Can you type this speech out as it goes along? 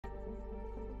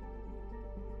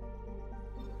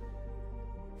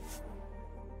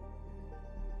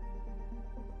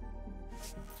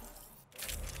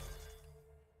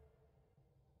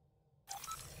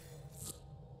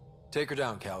Take her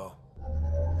down, Callow.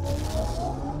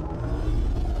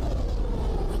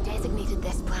 We designated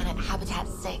this planet Habitat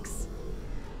 6.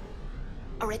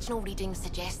 Original readings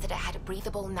suggest that it had a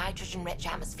breathable, nitrogen-rich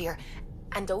atmosphere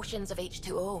and oceans of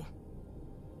H2O.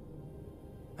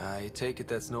 I take it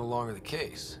that's no longer the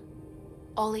case.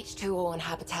 All H2O on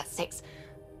Habitat 6,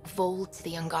 vol to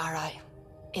the Angara,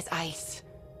 is ice.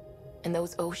 And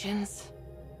those oceans,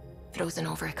 frozen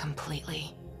over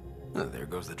completely. There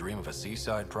goes the dream of a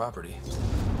seaside property.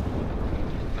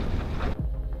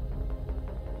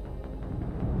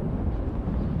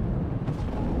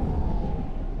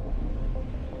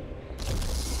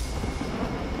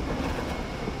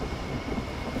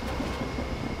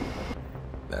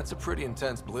 That's a pretty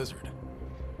intense blizzard.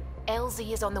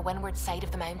 LZ is on the windward side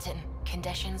of the mountain.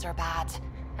 Conditions are bad.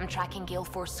 I'm tracking gale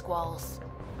force squalls.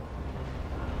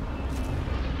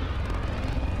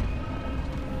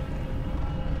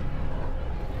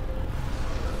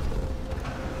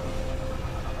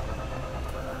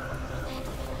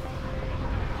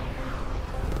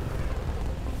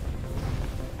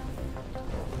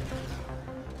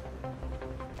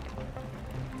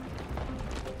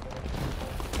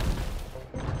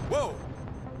 Whoa!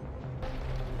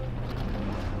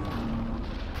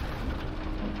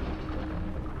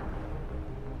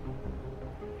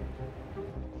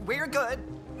 We're good.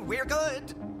 We're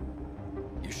good.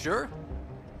 You sure?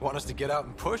 Want us to get out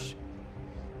and push?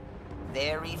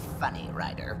 Very funny,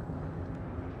 Ryder.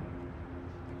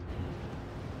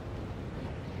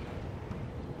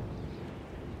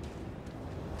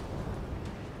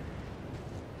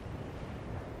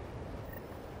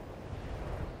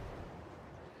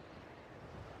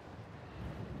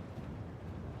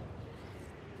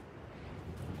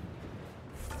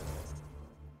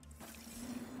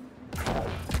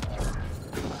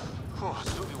 Oh,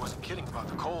 Suvi wasn't kidding about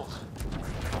the cold.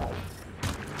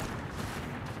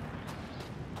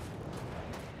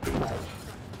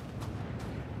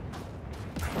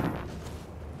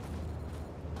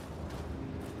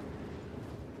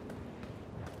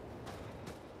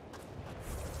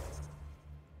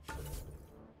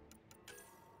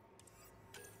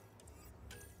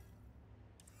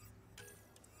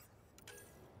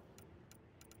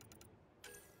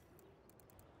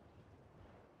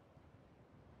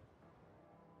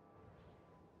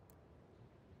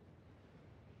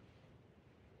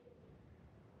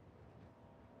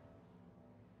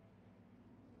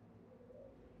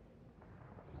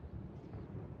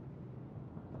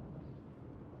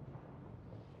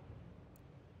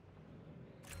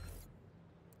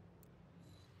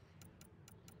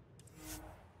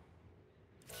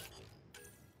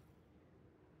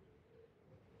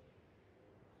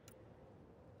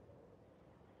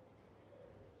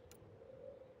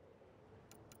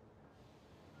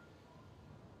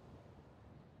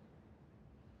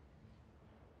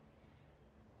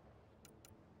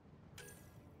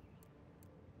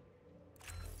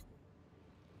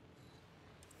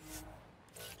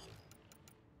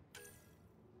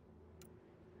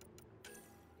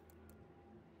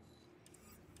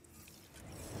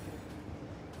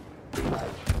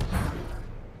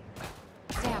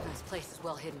 Damn, this place is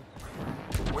well hidden.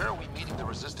 Where are we meeting the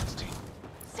resistance team?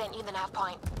 Sent you the nav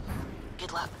point.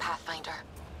 Good luck, Pathfinder.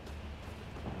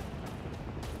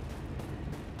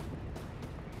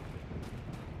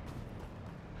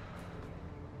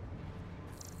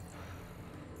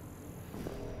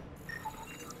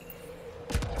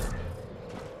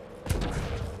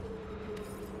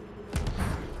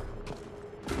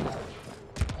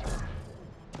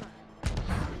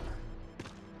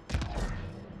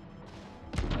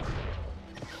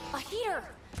 A heater!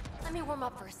 Let me warm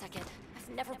up for a second. I've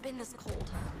never been this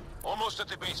cold. Almost at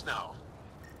the base now.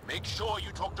 Make sure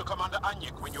you talk to Commander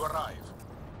Anyik when you arrive.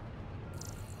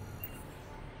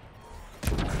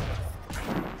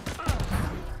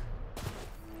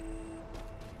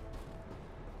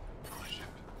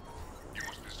 You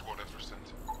must be squad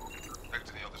F%. Back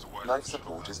to the others away. Life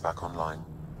support is back online.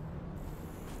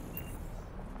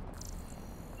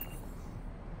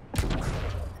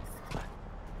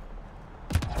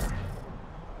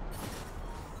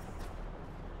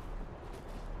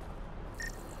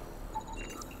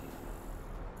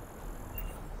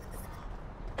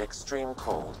 Extreme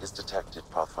cold is detected,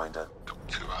 Pathfinder.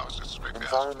 2 hours to scrape the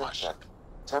house Environment twice. check.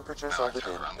 Temperatures Now are I turn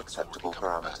within around and acceptable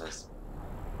come back. parameters.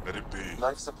 Let it be.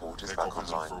 Life support is Take back offensive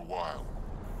for a online. while.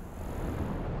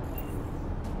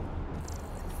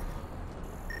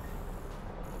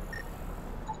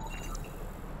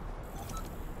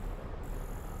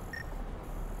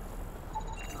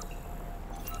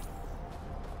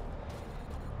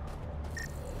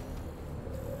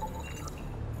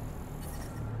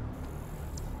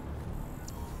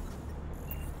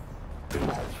 Fuel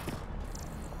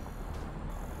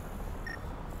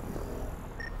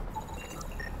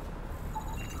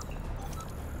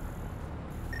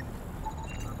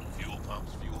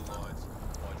pumps, fuel lines,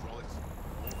 hydraulics,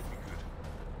 all looking good.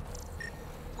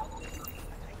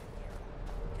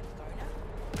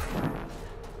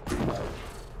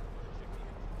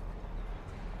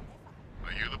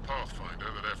 Are you the Pathfinder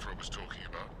that Ephra was talking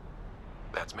about?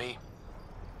 That's me.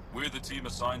 We're the team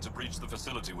assigned to breach the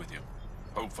facility with you.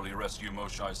 Hopefully rescue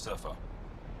Moshae Sefa.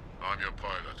 I'm your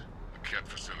pilot. The Ket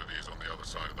facility is on the other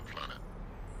side of the planet.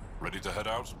 Ready to head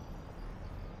out?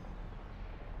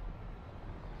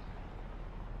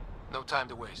 No time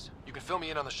to waste. You can fill me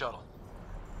in on the shuttle.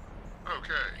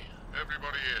 Okay,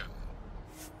 everybody in.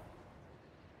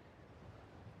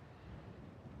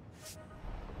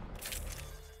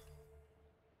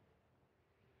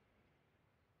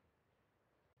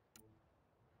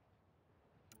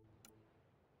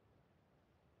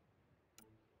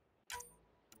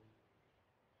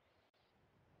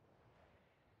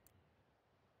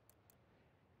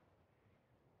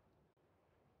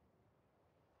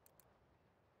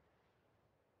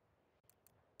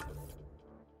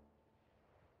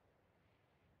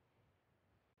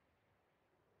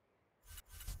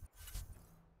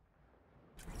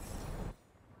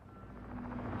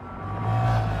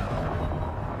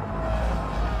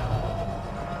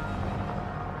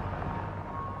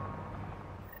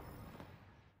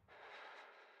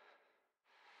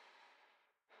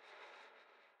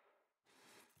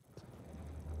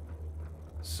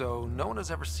 So, no one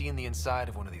has ever seen the inside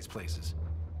of one of these places.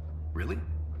 Really?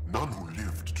 None who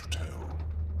lived to tell.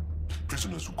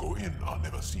 Prisoners who go in are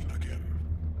never seen again.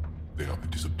 They have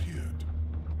disappeared.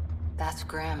 That's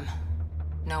grim.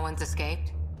 No one's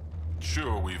escaped?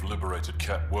 Sure, we've liberated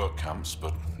Ket work camps,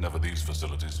 but never these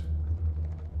facilities.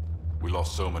 We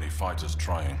lost so many fighters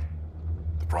trying.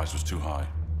 The price was too high.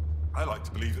 I like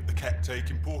to believe that the Ket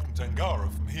take important Angara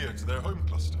from here to their home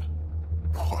cluster.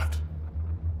 What?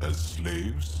 As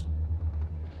slaves?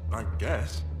 I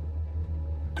guess.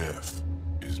 Death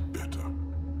is better.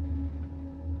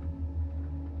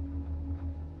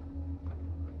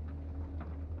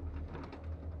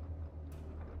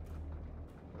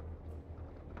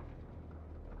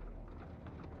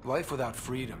 Life without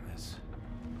freedom is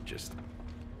just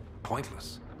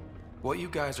pointless. What you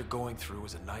guys are going through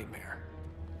is a nightmare.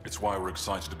 It's why we're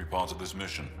excited to be part of this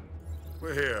mission.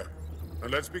 We're here.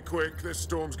 And let's be quick, this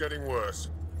storm's getting worse.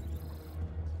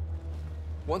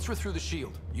 Once we're through the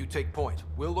shield, you take point.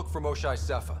 We'll look for Moshae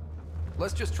Sefa.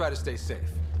 Let's just try to stay safe,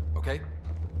 okay?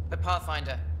 But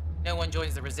Pathfinder, no one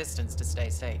joins the Resistance to stay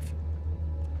safe.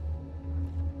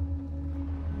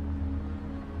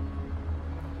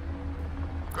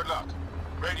 Good luck.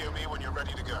 Radio me when you're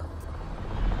ready to go.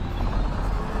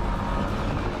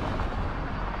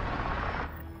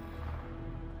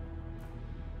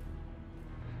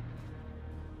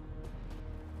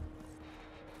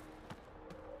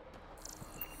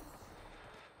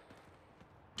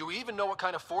 Do we even know what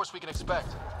kind of force we can expect?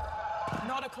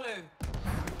 Not a clue.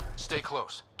 Stay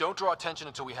close. Don't draw attention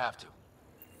until we have to.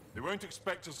 They won't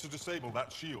expect us to disable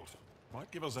that shield. Might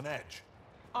give us an edge.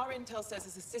 Our intel says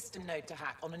there's a system node to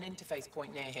hack on an interface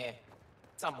point near here.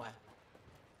 Somewhere.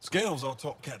 Scale's our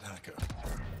top Ket hacker.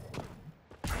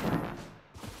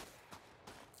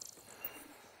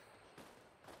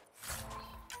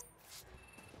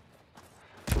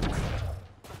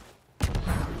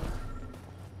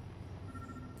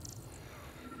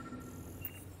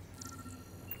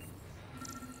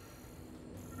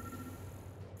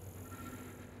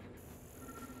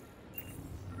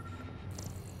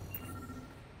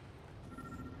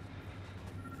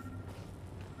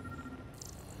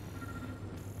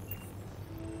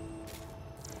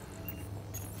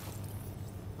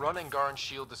 Run Angaran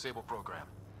shield disable program.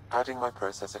 Adding my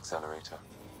process accelerator.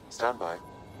 Stand by.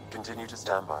 Continue to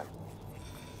stand by.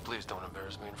 Please don't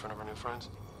embarrass me in front of our new friends.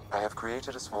 I have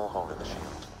created a small hole in the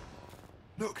shield.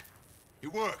 Look,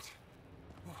 it worked.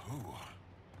 Woohoo.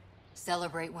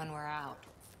 Celebrate when we're out.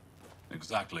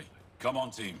 Exactly. Come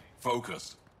on, team.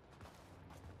 Focus.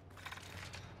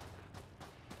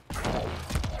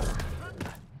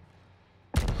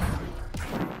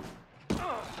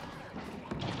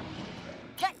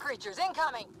 Ket creatures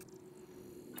incoming!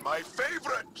 My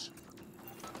favorite!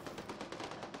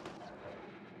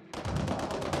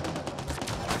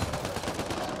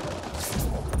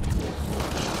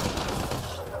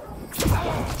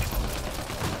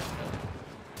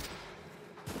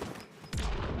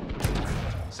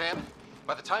 Sam,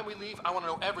 by the time we leave, I want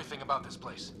to know everything about this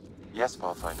place. Yes,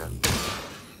 Pathfinder.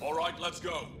 All right, let's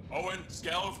go. Owen,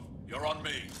 Skelv, you're on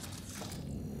me.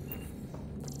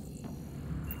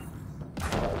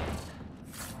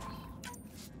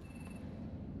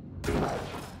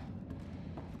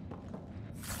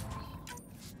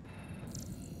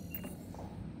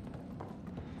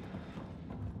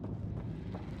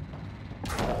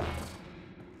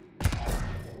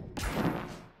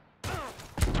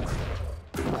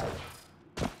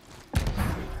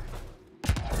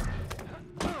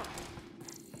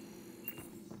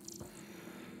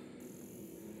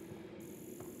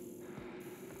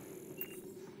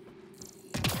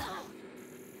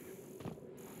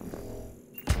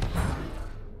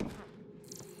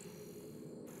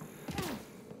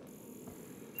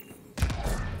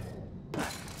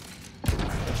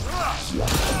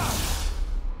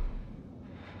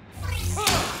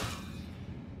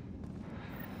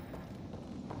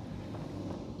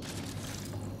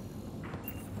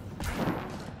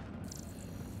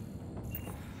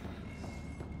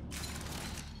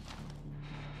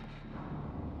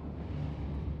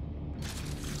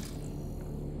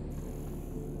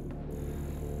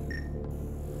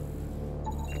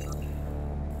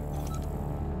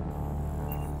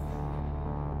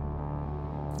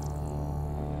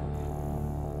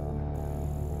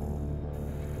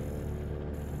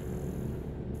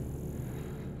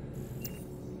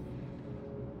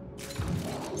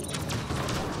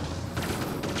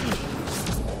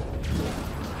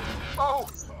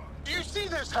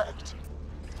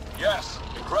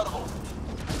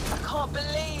 can't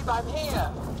believe I'm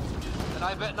here. And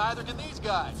I bet neither can these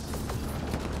guys.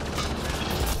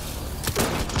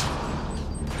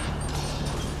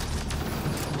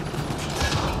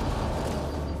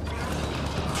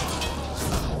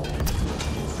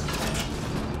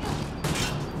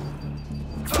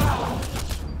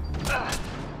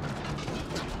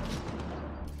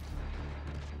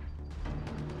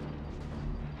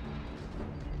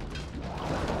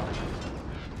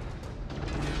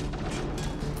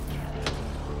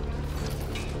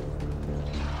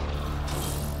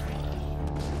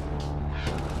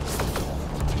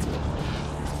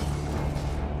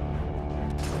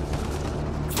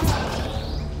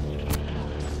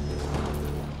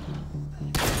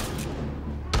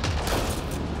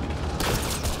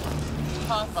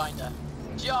 Pathfinder.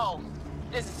 Joel,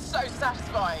 this is so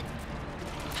satisfying.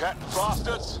 Cat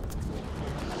bastards!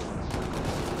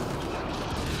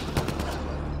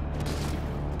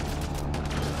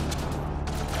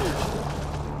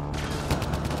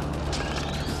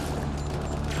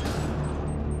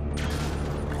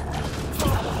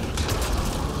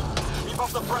 Keep up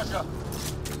the pressure!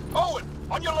 Owen,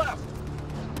 on your left!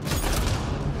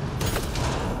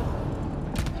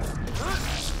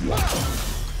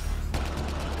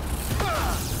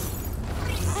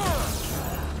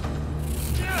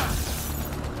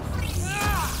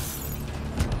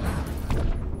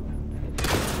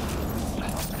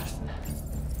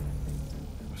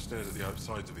 I've stared at the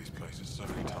outsides of these places so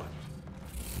many times.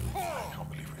 I can't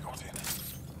believe we got in.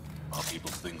 Our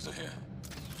people's things are here.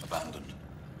 Abandoned.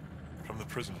 From the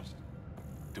prisoners.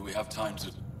 Do we have time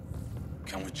to...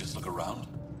 Can we just look around?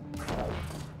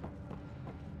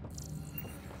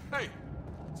 Hey!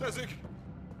 Sezig!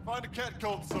 Find a cat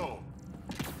called Soul.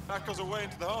 Hack us away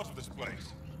into the heart of this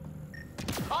place.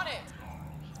 On it!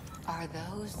 Are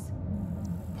those?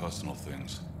 Personal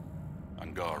things.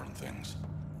 Angaran things.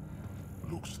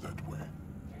 Looks that way.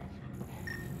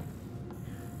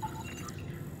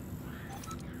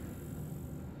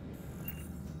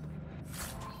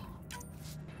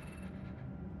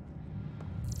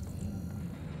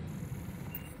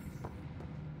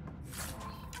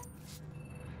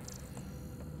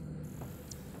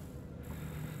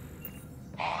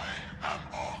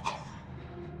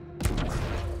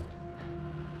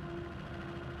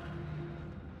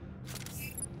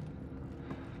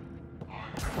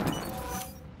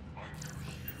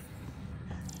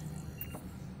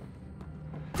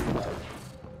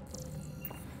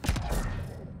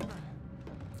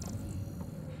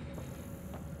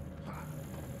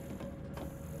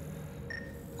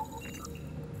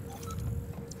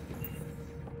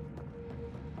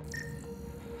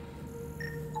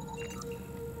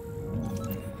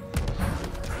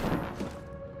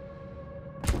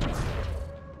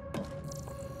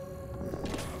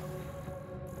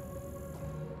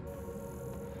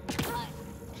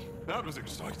 That was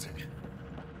exciting.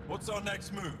 What's our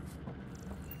next move?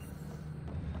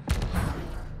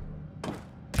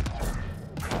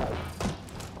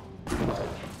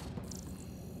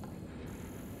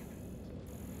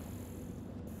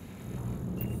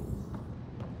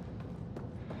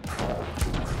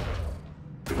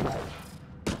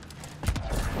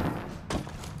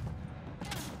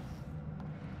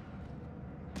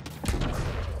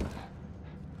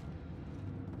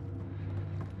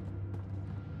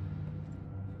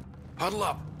 Huddle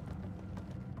up.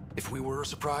 If we were a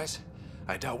surprise,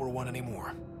 I doubt we're one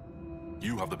anymore.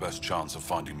 You have the best chance of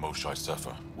finding Moshae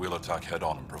Sefer. We'll attack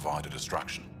head-on and provide a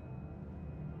distraction.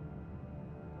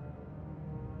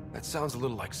 That sounds a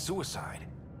little like suicide.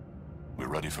 We're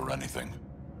ready for anything.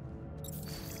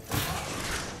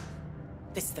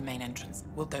 This is the main entrance.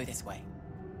 We'll go this way.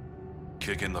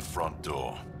 Kick in the front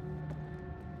door.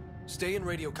 Stay in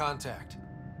radio contact.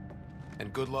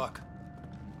 And good luck.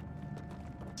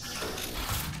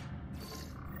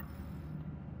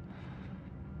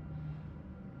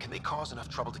 Can they cause enough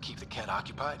trouble to keep the Kett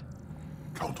occupied?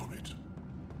 Count on it.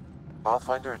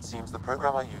 Pathfinder, it seems the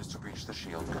program I used to breach the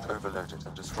shield could overload it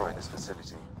and destroy this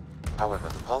facility. However,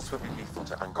 the pulse would be lethal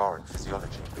to Angaran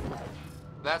physiology.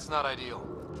 That's not ideal.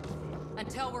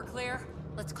 Until we're clear,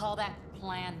 let's call that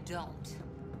Plan Don't.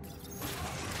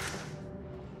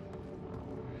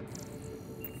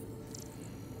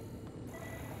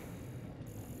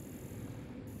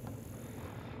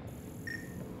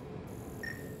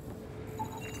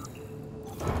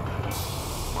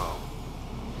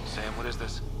 Sam, what is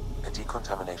this? A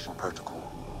decontamination protocol.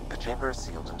 The chamber is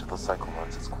sealed until the cycle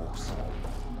runs its course.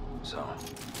 So,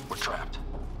 we're trapped.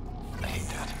 I hate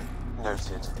that.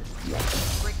 Noted.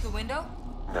 Break the window?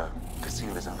 No, the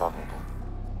seal is invulnerable.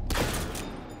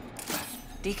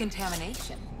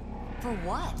 Decontamination? For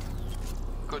what?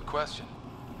 Good question.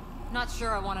 Not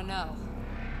sure I want to know.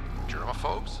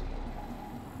 Germaphobes?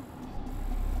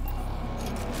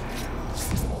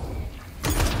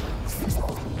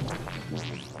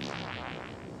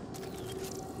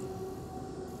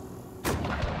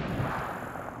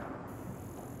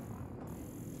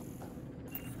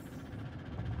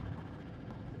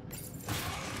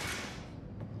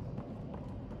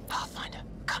 Pathfinder,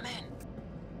 come in.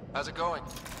 How's it going?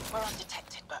 We're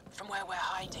undetected, but from where we're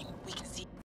hiding, we can see